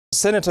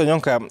Senator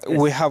Onyonka, yes.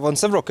 We have on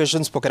several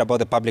occasions spoken about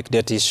the public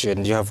debt issue,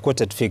 and you have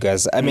quoted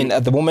figures. I mean,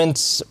 at the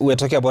moment, we're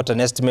talking about an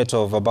estimate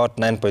of about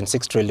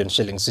 9.6 trillion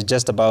shillings, so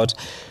just about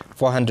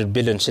 400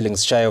 billion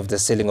shillings shy of the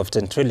ceiling of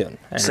 10 trillion.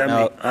 And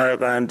Sammy, I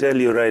can tell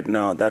you right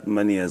now that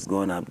money has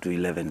gone up to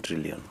 11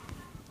 trillion.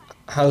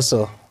 How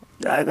so?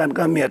 I can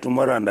come here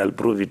tomorrow and I'll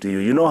prove it to you.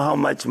 You know how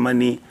much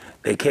money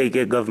the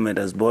KK government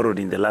has borrowed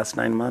in the last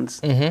 9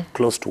 months?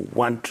 Close to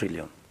 1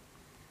 trillion.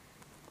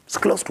 It's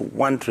close to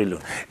 1 trillion.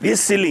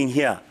 This ceiling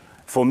here,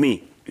 for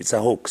me, it's a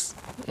hoax.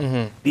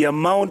 The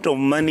amount of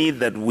money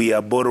that we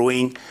are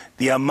borrowing,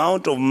 the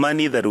amount of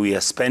money that we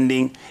are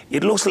spending,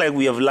 it looks like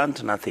we have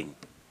learned nothing.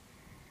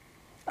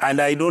 And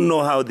I don't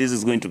know how this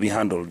is going to be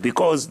handled,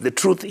 because the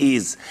truth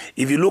is,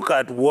 if you look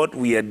at what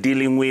we are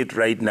dealing with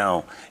right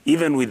now,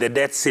 even with the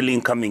debt ceiling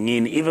coming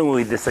in, even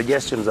with the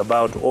suggestions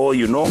about, oh,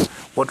 you know,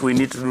 what we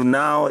need to do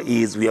now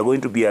is we are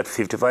going to be at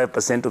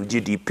 55% of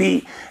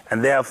GDP,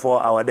 and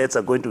therefore our debts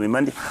are going to be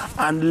managed.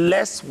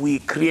 Unless we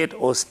create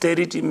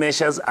austerity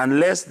measures,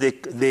 unless the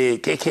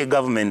KK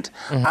government,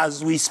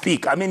 as we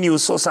speak, I mean, you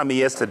saw something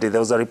yesterday,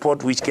 there was a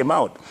report which came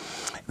out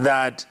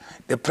that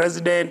the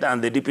president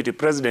and the deputy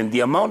president,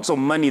 the amounts of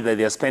money that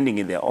they are spending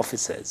in their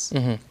offices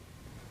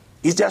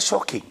is just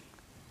shocking.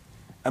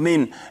 I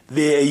mean,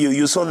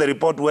 you saw the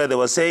report where they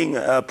were saying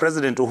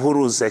President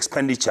Uhuru's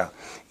expenditure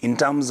in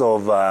terms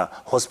of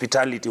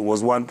hospitality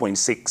was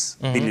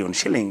 1.6 billion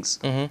shillings,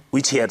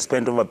 which he had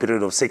spent over a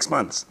period of 6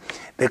 months.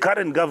 The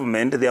current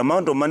government, the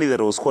amount of money that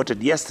was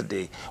quoted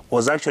yesterday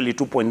was actually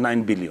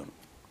 2.9 billion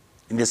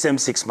in the same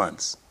 6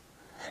 months.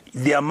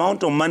 The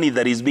amount of money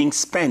that is being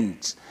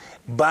spent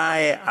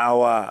by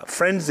our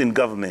friends in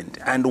government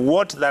and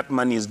what that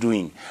money is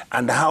doing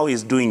and how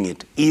he's doing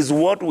it is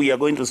what we are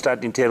going to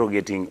start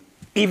interrogating,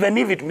 even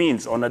if it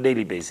means on a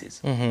daily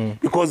basis.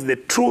 Because the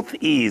truth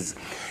is,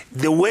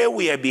 the way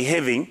we are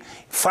behaving,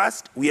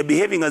 first, we are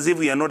behaving as if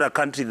we are not a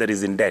country that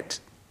is in debt.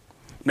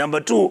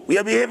 Number two, we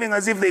are behaving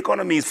as if the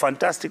economy is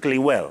fantastically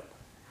well.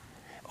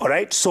 All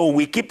right, so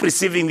we keep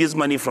receiving this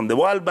money from the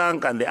World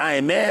Bank and the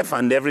IMF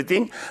and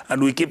everything,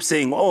 and we keep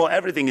saying, oh,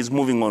 everything is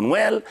moving on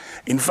well.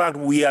 In fact,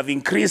 we have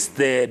increased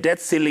the debt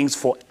ceilings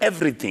for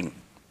everything.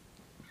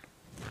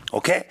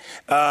 Okay,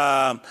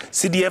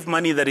 CDF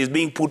money that is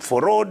being put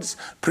for roads,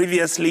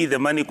 previously the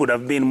money could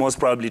have been most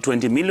probably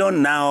 20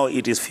 million, now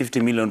it is 50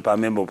 million per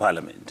member of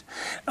parliament.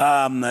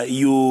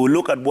 You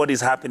look at what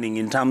is happening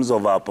in terms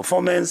of our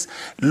performance,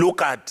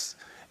 look at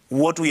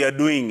what we are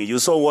doing. You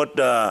saw what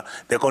the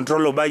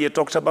controller of budget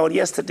talked about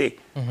yesterday.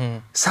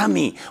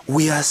 Sammy,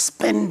 we are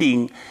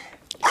spending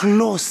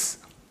close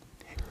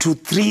to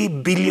 3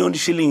 billion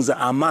shillings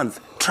a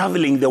month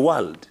traveling the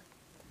world.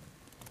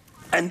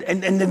 And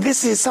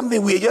this is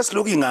something we are just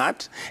looking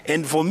at.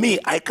 And for me,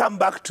 I come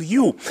back to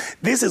you.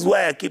 This is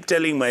why I keep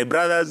telling my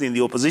brothers in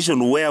the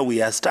opposition where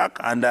we are stuck.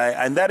 And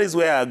that is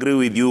where I agree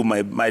with you,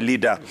 my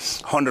leader,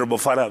 Honorable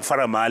Farah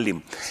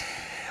Maalim.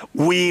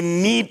 We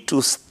need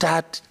to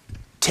start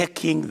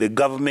taking the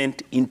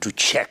government into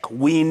check.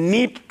 We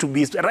need to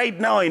be, right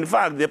now, in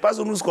fact, the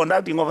person who's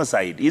conducting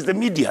oversight is the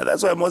media.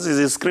 That's why Moses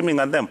is screaming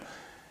at them.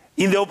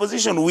 In the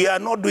opposition, we are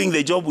not doing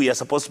the job we are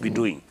supposed to be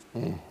doing.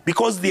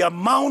 Because the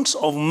amounts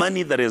of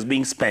money that is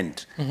being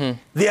spent,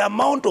 the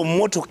amount of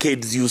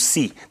motorcades you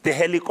see, the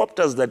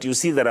helicopters that you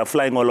see that are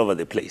flying all over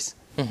the place,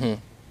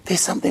 there's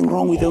something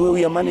wrong with the way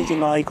we are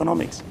managing our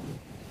economics.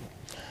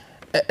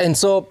 And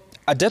so,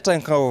 a debt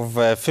anchor of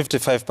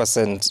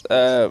 55%,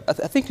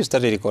 I think you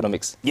studied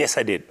economics. Yes,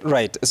 I did.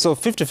 Right, so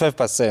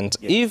 55%, yes.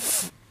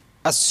 If,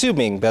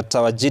 assuming that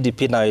our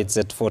GDP now is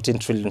at 14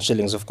 trillion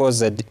shillings, of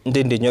course,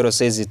 Ndindi Nyoro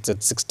says it's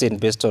at 16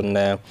 based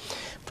on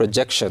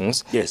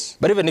projections. Yes.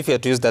 But even if you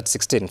had to use that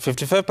 16,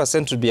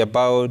 55% would be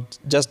about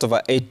just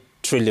over 8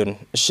 trillion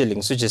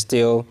shillings, which is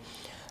still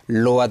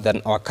lower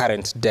than our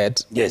current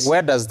debt. Yes.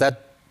 Where does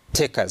that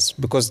take us?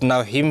 Because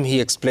now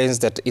he explains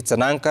that it's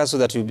an anchor so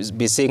that you'll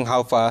be seeing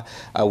how far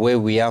away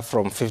we are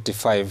from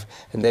 55,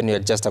 and then you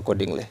adjust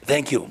accordingly.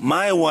 Thank you.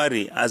 My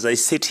worry, as I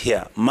sit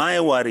here, my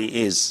worry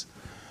is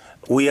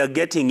we are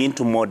getting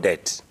into more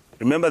debt.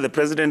 Remember, the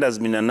president has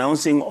been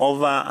announcing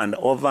over and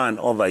over and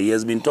over. He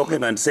has been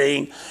talking and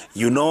saying,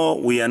 you know,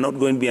 we are not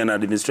going to be an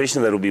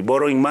administration that will be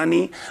borrowing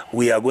money.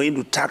 We are going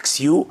to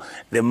tax you.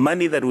 The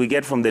money that we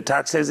get from the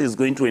taxes is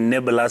going to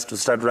enable us to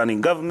start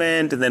running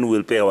government, and then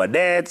we'll pay our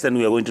debts, and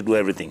we are going to do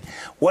everything.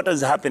 What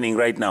is happening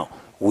right now?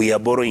 We are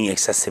borrowing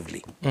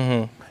excessively.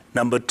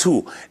 Number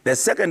two, the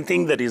second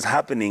thing that is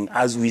happening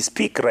as we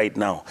speak right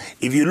now,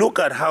 if you look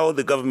at how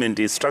the government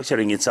is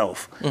structuring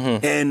itself,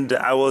 and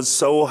I was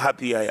so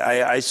happy,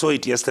 I saw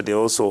it yesterday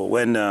also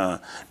when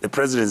the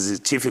president's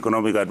chief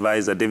economic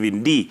advisor,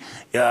 David D,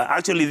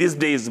 actually these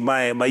days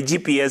my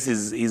GPS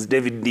is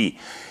David D.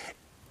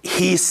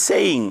 He's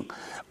saying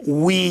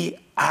we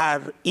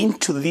are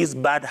into these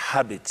bad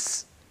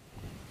habits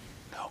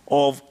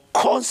of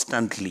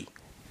constantly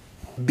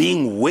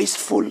being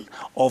wasteful,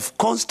 of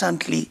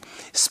constantly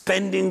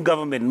spending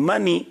government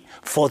money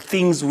for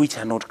things which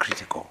are not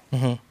critical.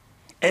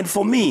 And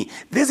for me,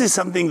 this is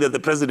something that the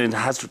president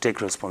has to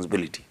take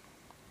responsibility.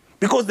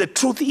 Because the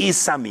truth is,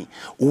 Sammy,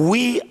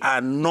 we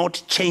are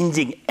not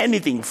changing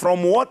anything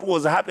from what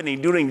was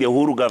happening during the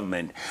Uhuru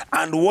government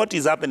and what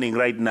is happening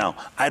right now.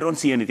 I don't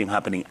see anything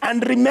happening.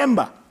 And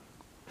remember,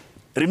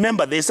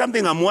 there's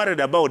something I'm worried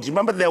about.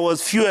 Remember, there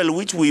was fuel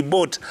which we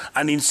bought,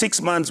 and in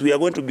 6 months we are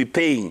going to be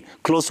paying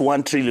close to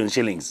 1 trillion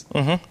shillings.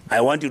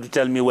 I want you to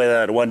tell me where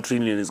that 1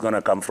 trillion is going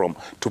to come from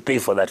to pay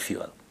for that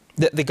fuel.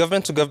 The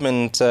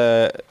government-to-government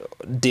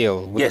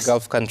deal with the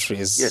Gulf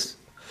countries. Yes.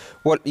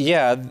 Well,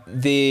 yeah,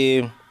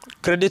 the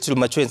credit will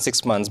mature in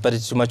 6 months, but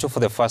it will mature for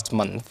the first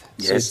month.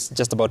 Yes. So it's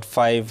just about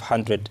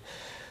 $500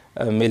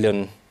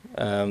 million.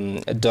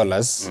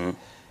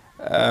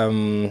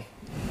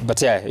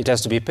 But yeah, it has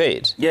to be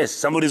paid. Yes,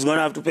 somebody's going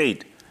to have to pay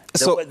it.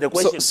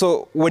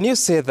 So when you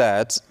say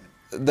that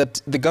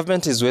the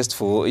government is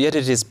wasteful, yet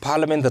it is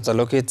Parliament that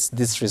allocates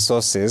these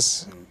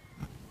resources,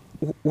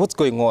 what's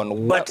going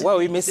on? Why are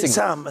we missing?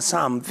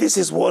 Sam, this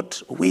is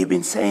what we've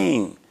been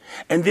saying.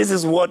 And this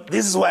is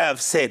why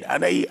I've said,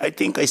 and I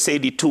think I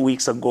said it 2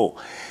 weeks ago,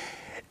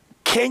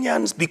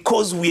 Kenyans,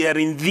 because we are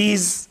in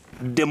this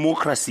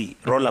democracy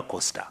roller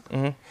coaster,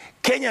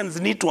 Kenyans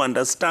need to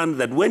understand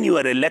that when you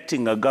are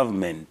electing a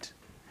government,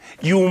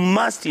 you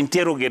must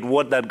interrogate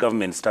what that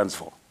government stands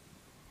for.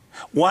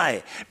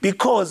 Why?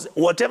 Because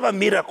whatever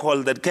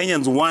miracle that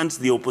Kenyans want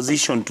the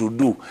opposition to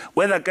do,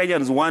 whether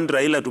Kenyans want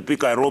Raila to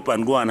pick a rope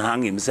and go and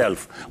hang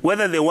himself,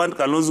 whether they want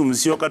Kalonzo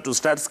Musyoka to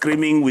start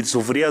screaming with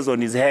sufurias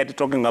on his head,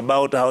 talking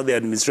about how the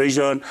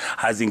administration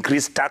has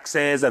increased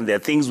taxes and there are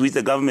things which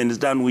the government has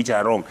done which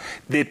are wrong.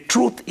 The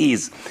truth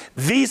is,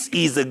 this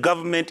is the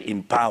government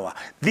in power.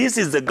 This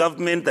is the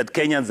government that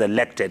Kenyans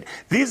elected.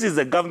 This is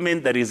the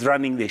government that is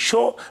running the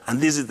show, and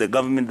this is the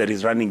government that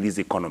is running this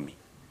economy.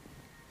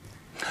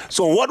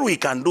 So what we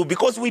can do,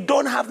 because we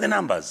don't have the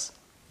numbers.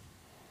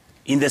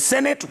 In the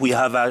Senate, we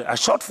have a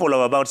shortfall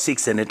of about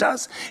 6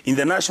 senators. In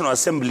the National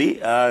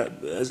Assembly,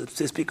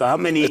 Speaker, how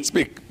many? It's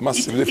big,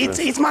 massive difference.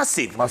 It's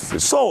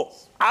massive. So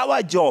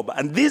our job,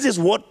 and this is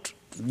what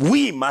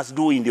we must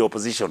do in the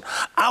opposition,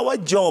 our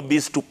job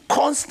is to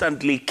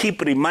constantly keep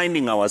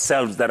reminding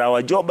ourselves that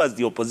our job as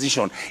the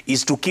opposition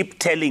is to keep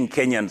telling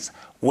Kenyans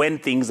when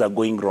things are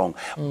going wrong.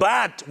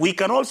 But we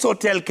can also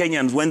tell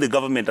Kenyans when the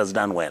government has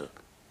done well.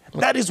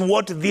 That is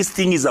what this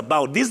thing is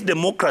about. This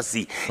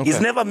democracy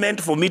is never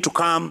meant for me to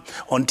come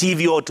on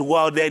TV or to go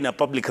out there in a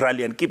public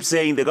rally and keep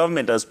saying the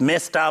government has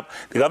messed up,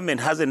 the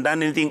government hasn't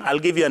done anything. I'll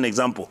give you an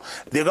example.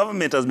 The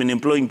government has been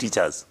employing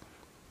teachers.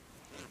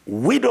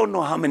 We don't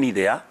know how many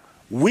they are.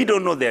 We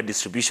don't know their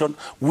distribution.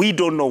 We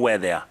don't know where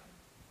they are.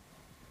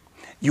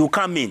 You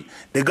come in.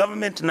 The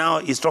government now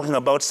is talking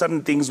about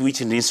certain things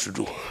which it needs to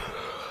do.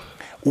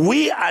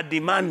 We are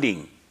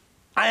demanding,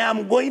 I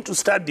am going to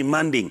start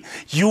demanding,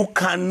 you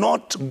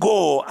cannot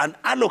go and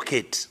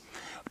allocate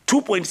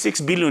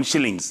 2.6 billion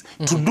shillings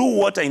to do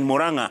water in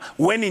Murang'a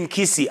when in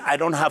Kisii I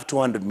don't have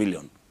 200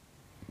 million.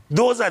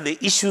 Those are the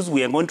issues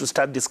we are going to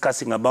start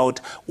discussing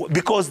about,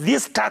 because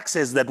these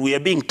taxes that we are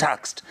being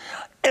taxed,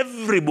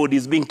 everybody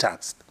is being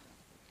taxed.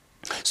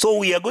 So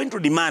we are going to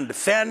demand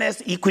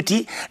fairness,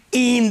 equity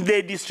in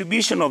the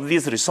distribution of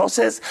these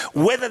resources,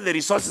 whether the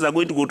resources are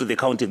going to go to the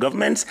county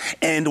governments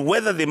and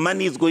whether the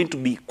money is going to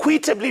be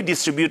equitably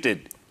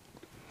distributed.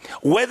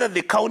 Whether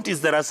the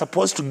counties that are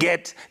supposed to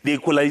get the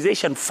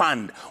equalization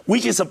fund,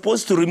 which is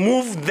supposed to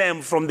remove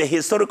them from the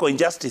historical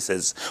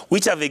injustices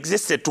which have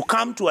existed, to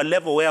come to a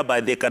level whereby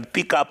they can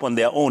pick up on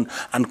their own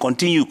and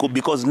continue,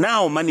 because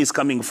now money is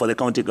coming for the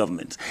county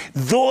governments.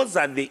 Those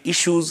are the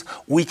issues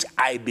which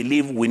I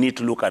believe we need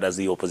to look at as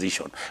the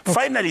opposition.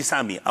 Finally,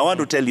 Sami, I want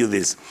to tell you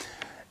this.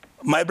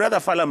 My brother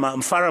Farah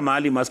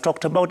Maalim has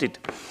talked about it.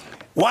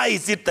 Why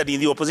is it that in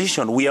the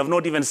opposition we have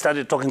not even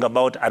started talking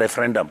about a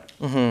referendum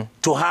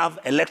to have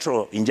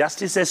electoral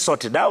injustices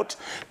sorted out,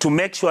 to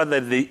make sure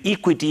that the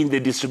equity in the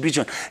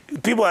distribution?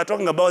 People are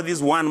talking about this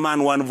one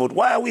man, one vote.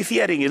 Why are we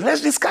fearing it? Let's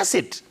discuss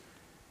it.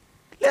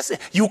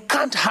 You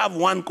can't have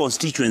one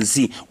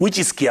constituency, which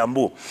is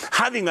Kiambu,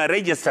 having a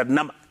registered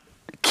number,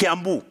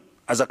 Kiambu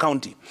as a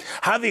county,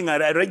 having a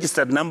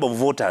registered number of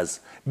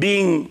voters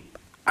being,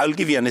 I'll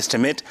give you an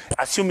estimate,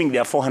 assuming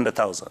there are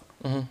 400,000.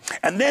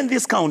 And then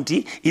this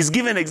county is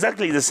given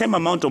exactly the same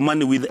amount of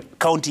money with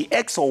county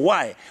X or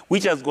Y,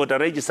 which has got a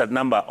registered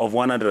number of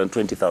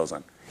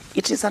 120,000.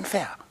 It is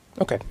unfair.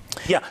 Okay.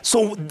 Yeah,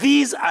 so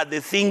these are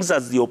the things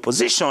as the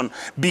opposition,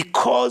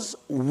 because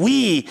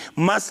we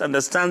must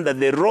understand that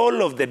the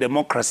role of the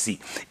democracy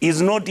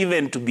is not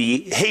even to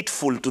be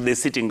hateful to the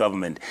sitting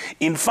government.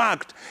 In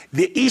fact,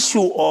 the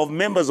issue of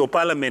members of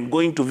parliament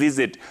going to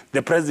visit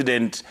the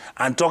president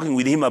and talking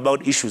with him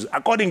about issues,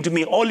 according to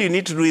me, all you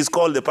need to do is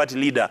call the party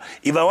leader.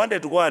 If I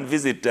wanted to go and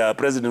visit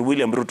President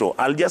William Ruto,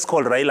 I'll just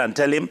call Raila and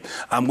tell him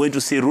I'm going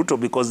to see Ruto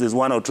because there's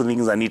 1 or 2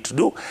 things I need to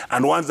do.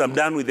 And once I'm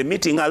done with the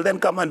meeting, I'll then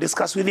come and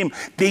discuss with him.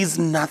 There is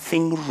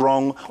nothing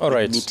wrong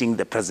with meeting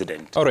the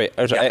president. All right.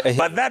 Yeah.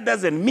 But that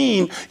doesn't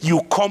mean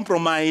you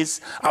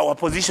compromise our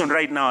position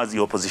right now as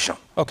the opposition.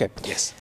 Okay. Yes.